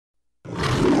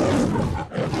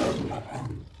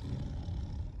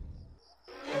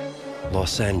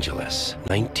Los Angeles,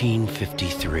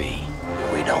 1953.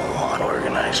 We don't want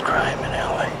organized crime in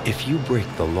LA. If you break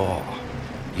the law,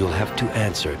 you'll have to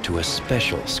answer to a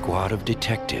special squad of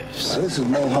detectives. This is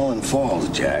Mulholland Falls,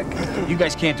 Jack. You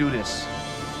guys can't do this.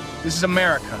 This is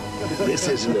America. This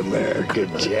isn't America,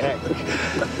 Jack.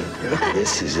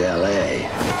 This is LA.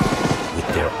 With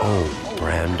their own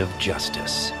brand of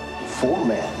justice. 4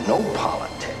 men, no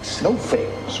politics, no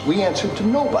favors. We answer to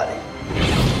nobody.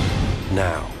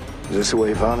 Now, Is this the way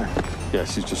you found her? Yeah,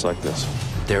 she's just like this.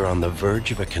 they're on the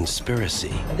verge of a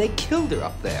conspiracy. They killed her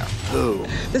up there. Who?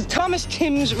 Does Thomas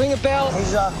Timms ring a bell?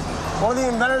 He's one of the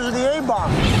inventors of the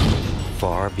A-bomb.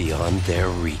 Far beyond their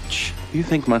reach. You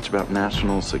think much about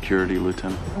national security,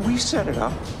 Lieutenant? We set it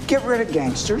up. Get rid of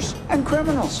gangsters and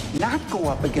criminals. Not go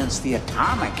up against the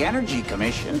Atomic Energy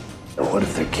Commission. And what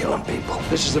if they're killing people?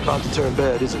 This is about to turn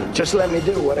bad, isn't it? Just let me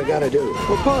do what I gotta do.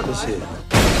 We're partners here.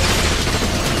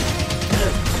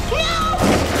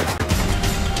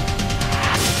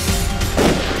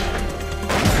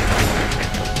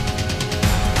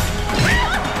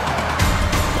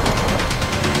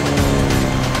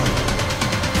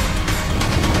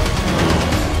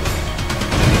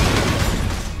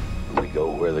 We go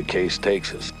where the case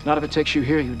takes us. Not if it takes you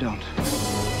here, you don't.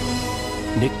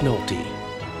 Nick Nolte,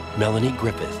 Melanie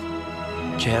Griffith,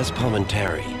 Chaz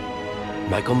Palminteri,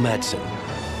 Michael Madsen,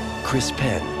 Chris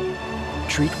Penn,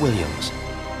 Treat Williams,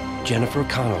 Jennifer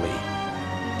Connelly,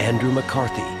 Andrew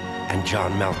McCarthy, and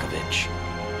John Malkovich.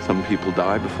 Some people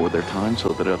die before their time so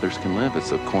that others can live.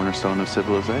 It's a cornerstone of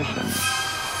civilization.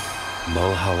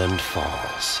 Mulholland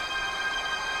Falls.